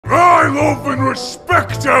love and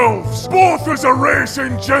respect elves, both as a race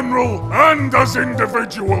in general and as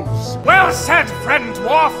individuals. Well said, friend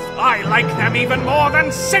dwarf. I like them even more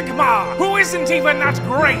than Sigma, who isn't even that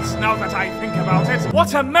great now that I think about it.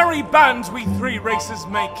 What a merry band we three races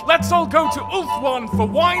make. Let's all go to Ulthuan for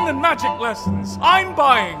wine and magic lessons. I'm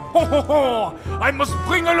buying. Ho ho ho! I must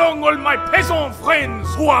bring along all my peasant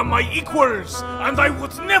friends who are my equals, and I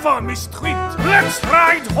would never mistreat. Let's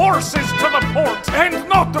ride horses to the port and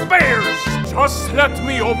not the bears. Just let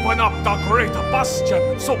me open up the great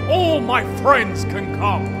bastion so all my friends can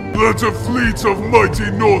come. Let a fleet of mighty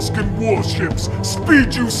Norscan warships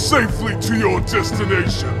speed you safely to your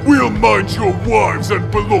destination. We'll mind your wives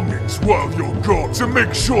and belongings while you're gone to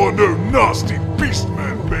make sure no nasty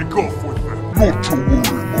beastmen make off with them. Not to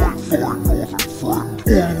worry, my fine northern friend.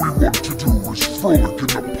 All we want to do is frolic in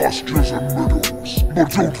the pastures and meadows.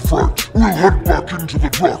 But don't fret, we'll head back into the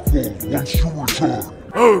Dracwall once you return.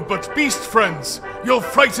 Oh, but beast friends, you'll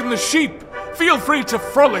frighten the sheep. Feel free to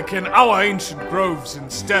frolic in our ancient groves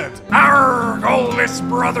instead. Arrgh! All this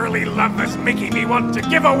brotherly love is making me want to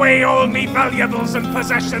give away all me valuables and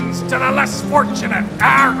possessions to the less fortunate.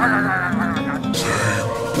 Arrgh!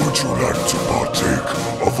 Say, would you like to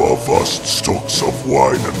partake of our vast stocks of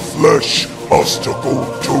wine and flesh, Master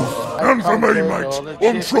Goldtooth? And for me, mate,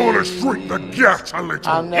 I'm trying to shrink the gat a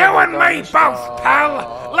little. You and me both,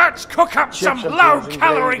 pal! Let's cook up some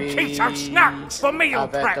low-calorie keto snacks for meal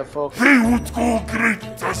prep! They would go great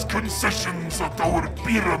as concessions at our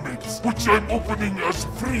pyramids, which I'm opening as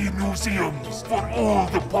free museums for all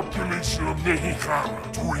the population of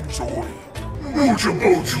Nehikar to enjoy. What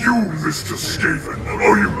about you, Mr. Skaven?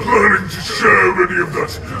 Are you planning to share any of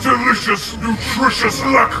that delicious, nutritious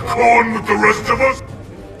lack corn with the rest of us?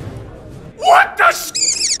 What the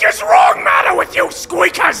is wrong matter with you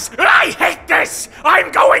squeakers? I hate this!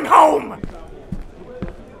 I'm going home!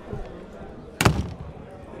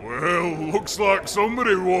 Well, looks like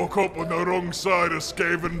somebody woke up on the wrong side of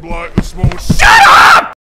Skaven Blight this morning. Shut up!